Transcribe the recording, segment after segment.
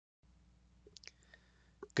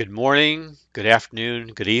Good morning, good afternoon,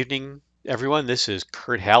 good evening, everyone. This is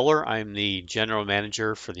Kurt Haller. I'm the General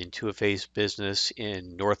Manager for the Intuiface business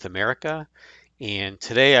in North America. And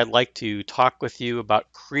today I'd like to talk with you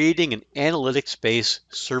about creating an analytics-based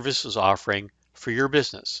services offering for your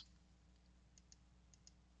business.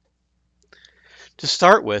 To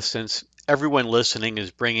start with, since everyone listening is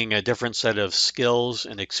bringing a different set of skills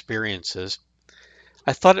and experiences,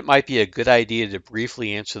 I thought it might be a good idea to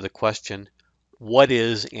briefly answer the question, what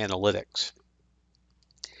is analytics?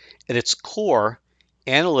 At its core,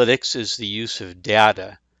 analytics is the use of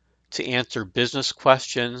data to answer business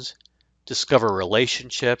questions, discover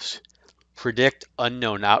relationships, predict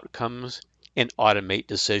unknown outcomes, and automate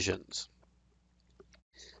decisions.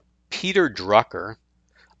 Peter Drucker,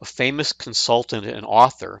 a famous consultant and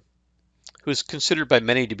author, who is considered by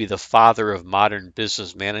many to be the father of modern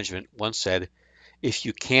business management, once said, "If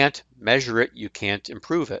you can't measure it, you can't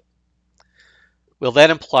improve it." Well,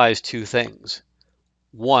 that implies two things.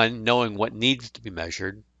 One, knowing what needs to be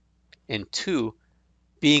measured, and two,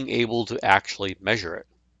 being able to actually measure it.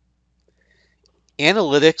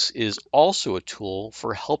 Analytics is also a tool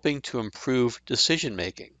for helping to improve decision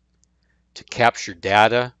making, to capture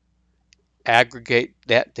data, aggregate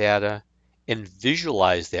that data, and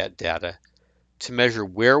visualize that data to measure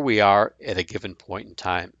where we are at a given point in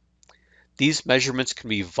time. These measurements can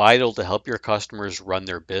be vital to help your customers run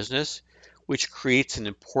their business, which creates an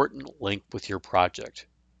important link with your project.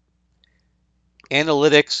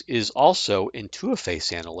 Analytics is also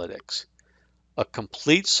Intuiface Analytics, a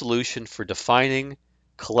complete solution for defining,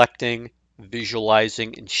 collecting,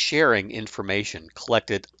 visualizing, and sharing information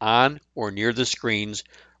collected on or near the screens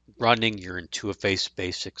running your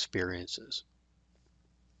Intuiface-based experiences.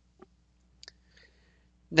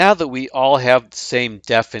 Now that we all have the same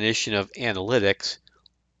definition of analytics,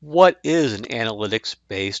 what is an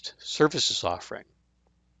analytics-based services offering?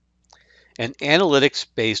 An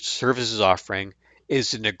analytics-based services offering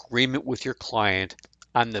is an agreement with your client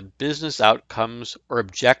on the business outcomes or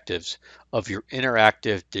objectives of your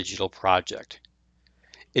interactive digital project.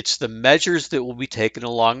 It's the measures that will be taken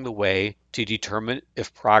along the way to determine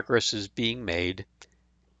if progress is being made,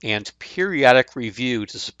 and periodic review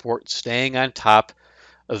to support staying on top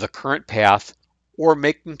of the current path or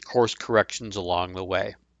making course corrections along the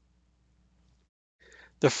way.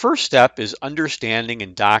 The first step is understanding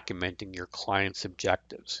and documenting your client's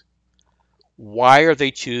objectives. Why are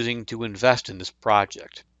they choosing to invest in this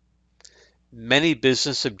project? Many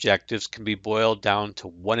business objectives can be boiled down to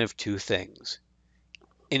one of two things: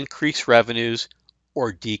 increase revenues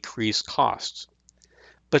or decrease costs.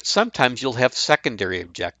 But sometimes you'll have secondary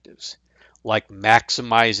objectives, like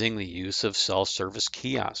maximizing the use of self-service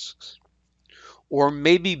kiosks. Or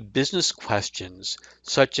maybe business questions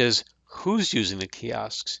such as who's using the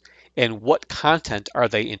kiosks and what content are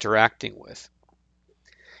they interacting with.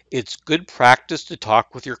 It's good practice to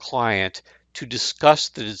talk with your client to discuss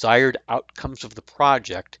the desired outcomes of the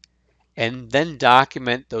project and then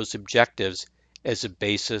document those objectives as a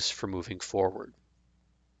basis for moving forward.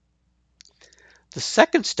 The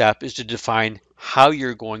second step is to define how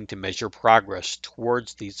you're going to measure progress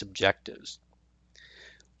towards these objectives.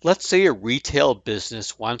 Let's say a retail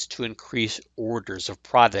business wants to increase orders of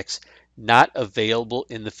products not available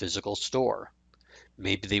in the physical store.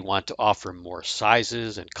 Maybe they want to offer more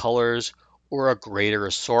sizes and colors or a greater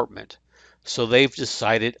assortment, so they've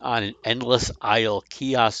decided on an endless aisle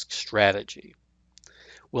kiosk strategy.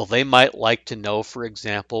 Well, they might like to know, for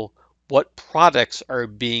example, what products are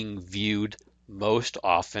being viewed most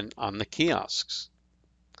often on the kiosks.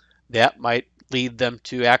 That might lead them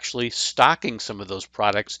to actually stocking some of those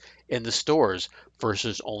products in the stores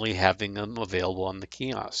versus only having them available on the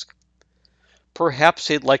kiosk. Perhaps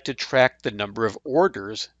they'd like to track the number of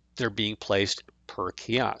orders that are being placed per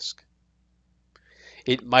kiosk.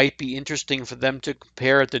 It might be interesting for them to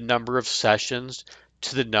compare the number of sessions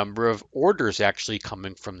to the number of orders actually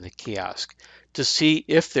coming from the kiosk to see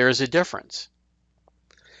if there's a difference.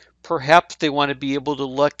 Perhaps they want to be able to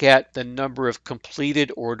look at the number of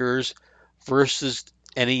completed orders versus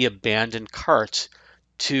any abandoned carts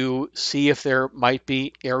to see if there might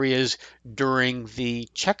be areas during the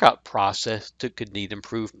checkout process that could need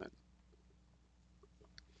improvement.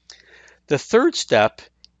 The third step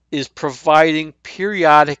is providing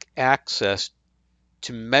periodic access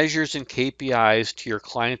to measures and KPIs to your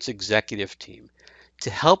client's executive team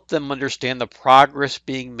to help them understand the progress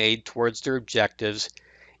being made towards their objectives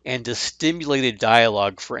and to stimulate a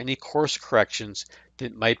dialogue for any course corrections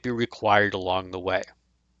that might be required along the way.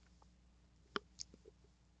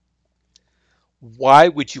 Why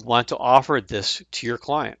would you want to offer this to your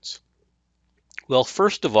clients? Well,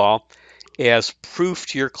 first of all, as proof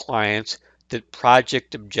to your clients that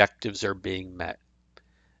project objectives are being met.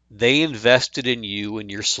 They invested in you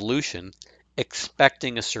and your solution,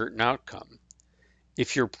 expecting a certain outcome.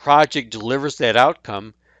 If your project delivers that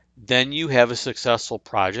outcome, then you have a successful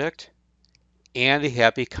project and a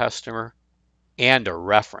happy customer and a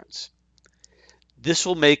reference. This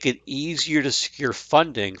will make it easier to secure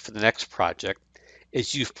funding for the next project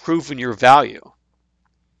as you've proven your value.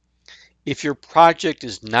 If your project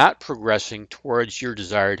is not progressing towards your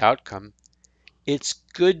desired outcome, it's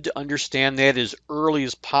good to understand that as early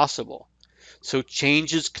as possible so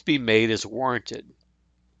changes can be made as warranted.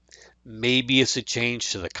 Maybe it's a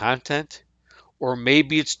change to the content, or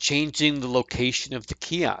maybe it's changing the location of the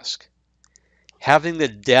kiosk. Having the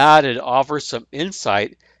data to offer some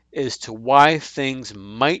insight as to why things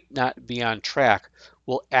might not be on track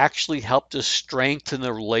will actually help to strengthen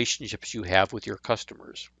the relationships you have with your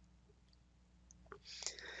customers.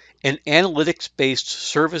 An analytics-based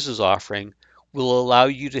services offering will allow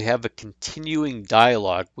you to have a continuing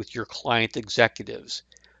dialogue with your client executives,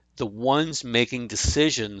 the ones making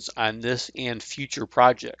decisions on this and future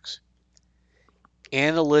projects.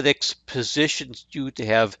 Analytics positions you to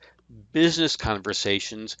have business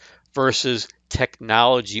conversations versus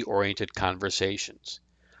technology-oriented conversations,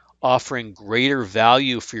 offering greater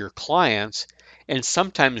value for your clients and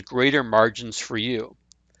sometimes greater margins for you.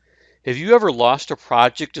 Have you ever lost a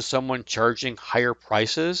project to someone charging higher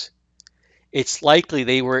prices? It's likely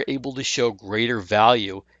they were able to show greater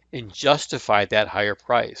value and justify that higher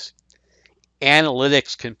price.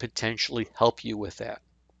 Analytics can potentially help you with that.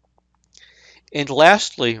 And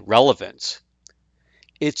lastly, relevance.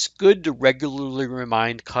 It's good to regularly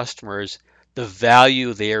remind customers the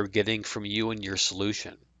value they are getting from you and your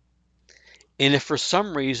solution. And if for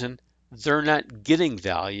some reason they're not getting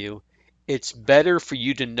value, it's better for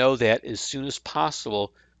you to know that as soon as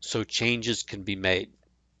possible so changes can be made.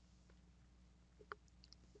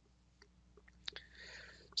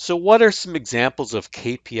 So what are some examples of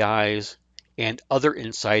KPIs and other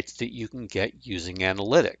insights that you can get using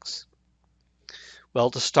analytics? Well,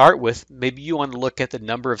 to start with, maybe you want to look at the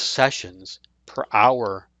number of sessions per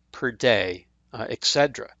hour, per day,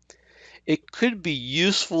 etc. It could be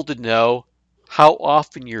useful to know how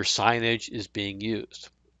often your signage is being used.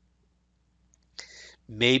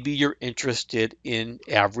 Maybe you're interested in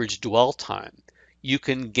average dwell time. You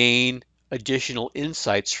can gain additional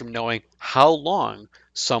insights from knowing how long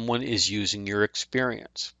someone is using your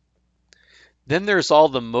experience. Then there's all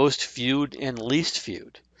the most viewed and least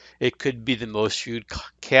viewed. It could be the most viewed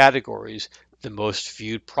categories, the most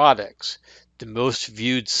viewed products, the most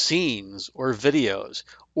viewed scenes or videos,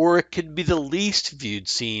 or it could be the least viewed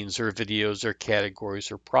scenes or videos or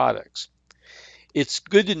categories or products. It's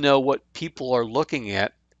good to know what people are looking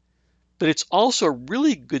at, but it's also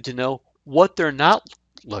really good to know what they're not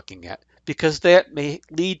looking at, because that may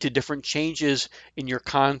lead to different changes in your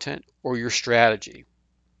content or your strategy.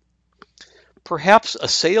 Perhaps a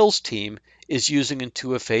sales team is using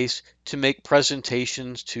Intuiface to make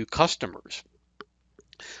presentations to customers.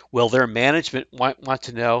 Well, their management want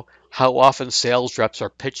to know how often sales reps are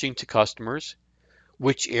pitching to customers,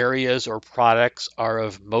 which areas or products are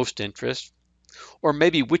of most interest, or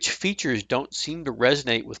maybe which features don't seem to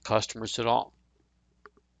resonate with customers at all.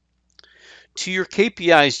 To your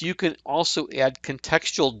KPIs, you can also add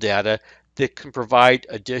contextual data that can provide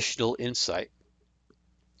additional insight.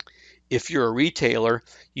 If you're a retailer,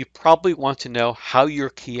 you probably want to know how your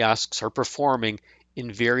kiosks are performing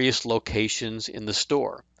in various locations in the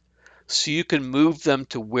store, so you can move them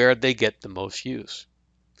to where they get the most use.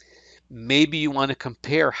 Maybe you want to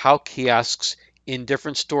compare how kiosks in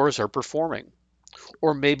different stores are performing,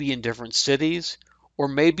 or maybe in different cities, or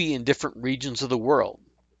maybe in different regions of the world.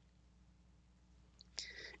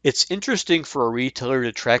 It's interesting for a retailer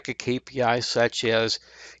to track a KPI such as,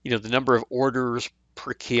 the number of orders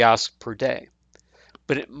per kiosk per day.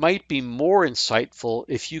 But it might be more insightful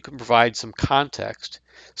if you can provide some context,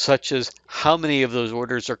 such as how many of those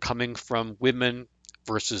orders are coming from women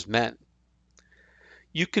versus men.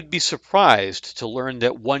 You could be surprised to learn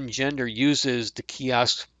that one gender uses the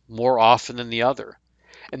kiosk more often than the other,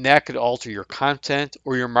 and that could alter your content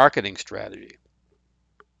or your marketing strategy.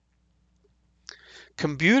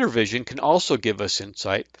 Computer vision can also give us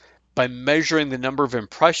insight by measuring the number of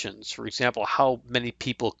impressions, for example, how many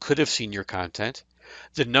people could have seen your content,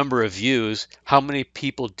 the number of views, how many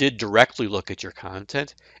people did directly look at your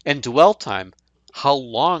content, and dwell time, how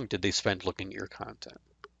long did they spend looking at your content.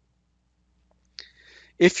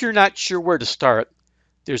 If you're not sure where to start,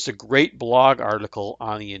 there's a great blog article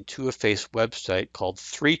on the Intuiface website called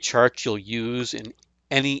 3 Charts You'll Use in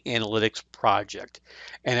any analytics project.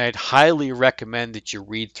 And I'd highly recommend that you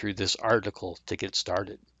read through this article to get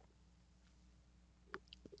started.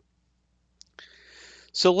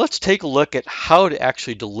 So let's take a look at how to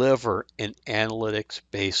actually deliver an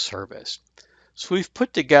analytics-based service. So we've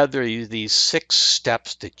put together these 6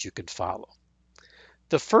 steps that you can follow.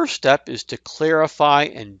 The first step is to clarify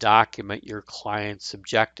and document your client's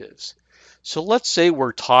objectives. So let's say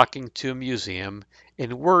we're talking to a museum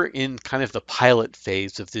and we're in kind of the pilot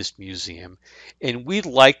phase of this museum, and we'd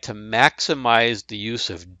like to maximize the use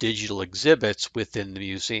of digital exhibits within the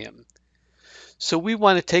museum. So we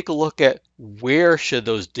want to take a look at where should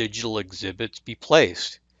those digital exhibits be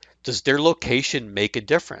placed. Does their location make a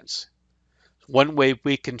difference? One way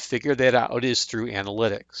we can figure that out is through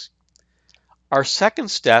analytics. Our second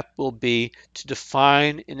step will be to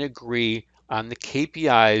define and agree on the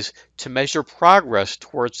KPIs to measure progress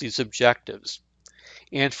towards these objectives.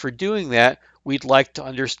 And for doing that, we'd like to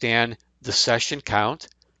understand the session count,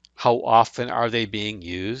 how often are they being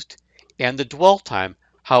used, and the dwell time,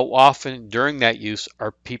 how often during that use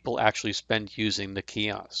are people actually spend using the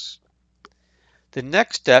kiosks. The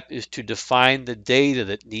next step is to define the data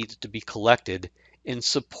that needs to be collected in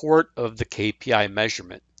support of the KPI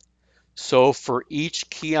measurement. So for each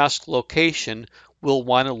kiosk location, we'll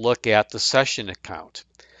want to look at the session account.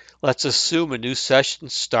 Let's assume a new session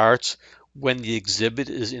starts when the exhibit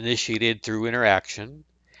is initiated through interaction,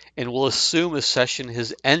 and we'll assume a session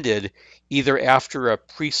has ended either after a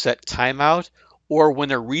preset timeout or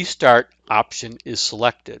when a restart option is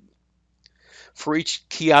selected. For each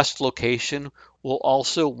kiosk location, we'll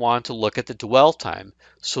also want to look at the dwell time,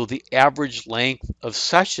 so the average length of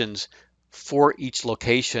sessions for each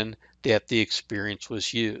location that the experience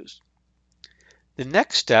was used. The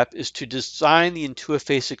next step is to design the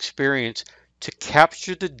Intuiface experience to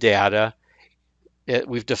capture the data that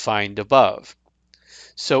we've defined above.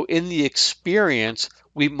 So in the experience,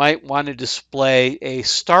 we might want to display a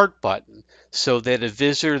start button so that a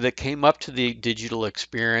visitor that came up to the digital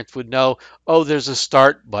experience would know, oh, there's a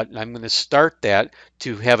start button. I'm going to start that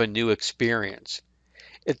to have a new experience.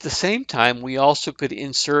 At the same time, we also could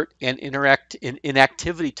insert an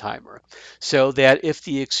inactivity timer so that if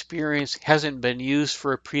the experience hasn't been used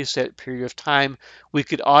for a preset period of time, we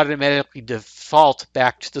could automatically default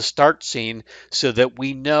back to the start scene so that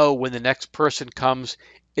we know when the next person comes,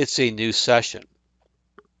 it's a new session.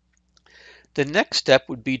 The next step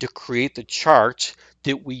would be to create the charts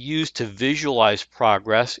that we use to visualize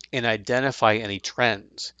progress and identify any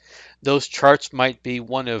trends. Those charts might be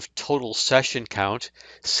one of total session count,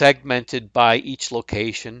 segmented by each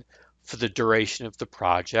location for the duration of the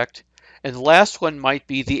project. And the last one might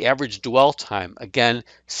be the average dwell time, again,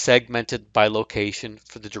 segmented by location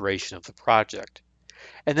for the duration of the project.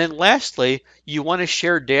 And then lastly, you want to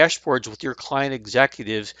share dashboards with your client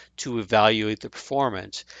executives to evaluate the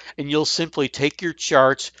performance. And you'll simply take your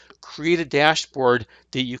charts, create a dashboard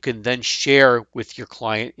that you can then share with your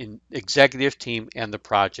client and executive team and the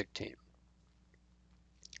project team.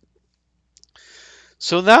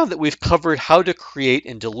 So now that we've covered how to create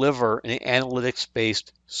and deliver an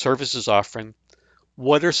analytics-based services offering,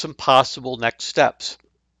 what are some possible next steps?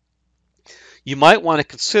 You might want to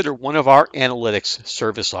consider one of our analytics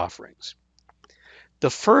service offerings.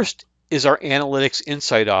 The first is our Analytics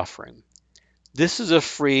Insight offering. This is a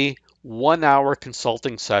free 1-hour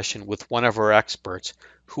consulting session with one of our experts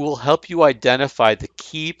who will help you identify the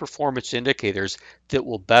key performance indicators that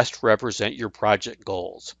will best represent your project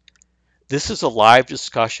goals. This is a live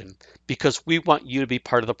discussion because we want you to be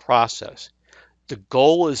part of the process. The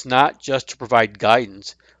goal is not just to provide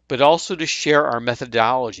guidance, but also to share our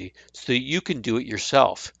methodology so that you can do it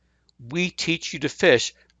yourself. We teach you to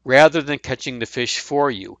fish rather than catching the fish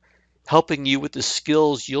for you, helping you with the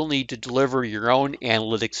skills you'll need to deliver your own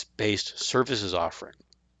analytics-based services offering.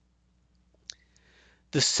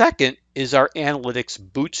 The second is our Analytics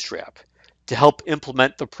Bootstrap to help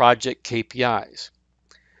implement the project KPIs.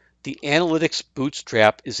 The Analytics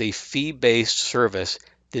Bootstrap is a fee-based service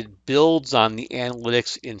that builds on the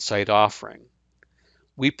Analytics Insight offering.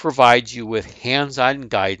 We provide you with hands-on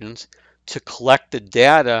guidance to collect the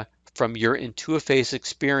data from your Intuiface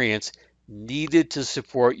experience needed to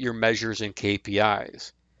support your measures and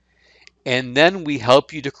KPIs. And then we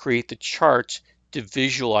help you to create the charts to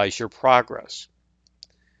visualize your progress.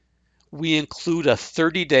 We include a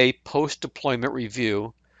 30-day post-deployment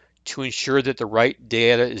review to ensure that the right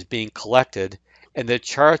data is being collected and the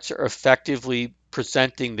charts are effectively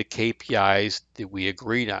presenting the KPIs that we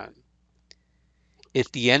agreed on.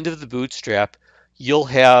 At the end of the bootstrap, you'll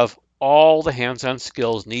have all the hands-on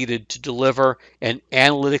skills needed to deliver an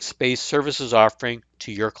analytics-based services offering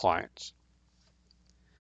to your clients.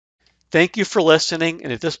 Thank you for listening,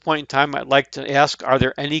 and at this point in time, I'd like to ask, are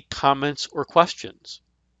there any comments or questions?